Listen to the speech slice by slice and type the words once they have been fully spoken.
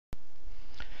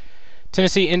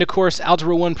Tennessee End of Course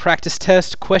Algebra 1 Practice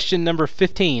Test, question number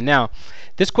 15. Now,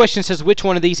 this question says which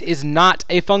one of these is not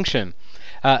a function.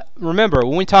 Remember,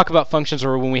 when we talk about functions,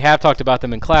 or when we have talked about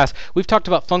them in class, we've talked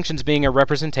about functions being a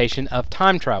representation of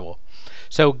time travel.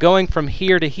 So going from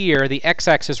here to here, the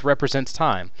x-axis represents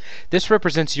time. This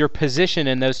represents your position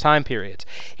in those time periods.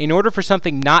 In order for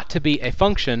something not to be a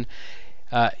function,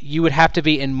 you would have to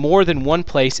be in more than one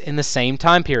place in the same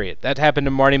time period. That happened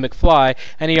to Marty McFly,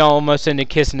 and he almost ended up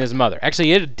kissing his mother.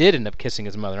 Actually, it did end up kissing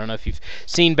his mother. I don't know if you've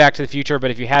seen Back to the Future,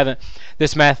 but if you haven't,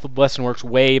 this math lesson works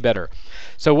way better.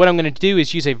 So what I'm going to do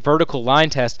is use a vertical line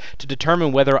test to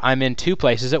determine whether I'm in two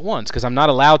places at once, because I'm not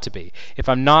allowed to be. If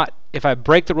I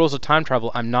break the rules of time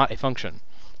travel, I'm not a function.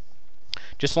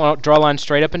 Just draw lines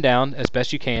straight up and down as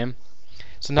best you can.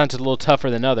 Sometimes it's a little tougher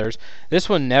than others. This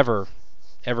one never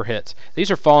ever hits. These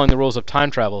are following the rules of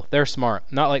time travel. They're smart,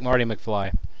 not like Marty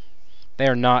McFly. They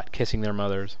are not kissing their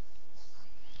mothers.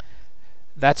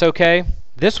 That's okay.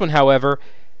 This one, however,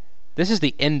 this is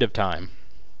the end of time.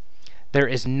 There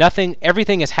is nothing,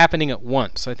 everything is happening at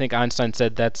once. I think Einstein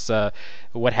said that's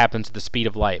what happens at the speed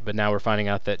of light, but now we're finding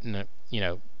out that,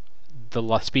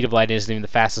 the speed of light isn't even the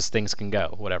fastest things can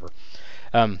go, whatever.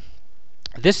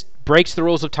 This breaks the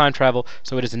rules of time travel,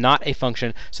 so it is not a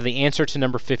function, so the answer to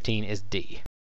number 15 is D.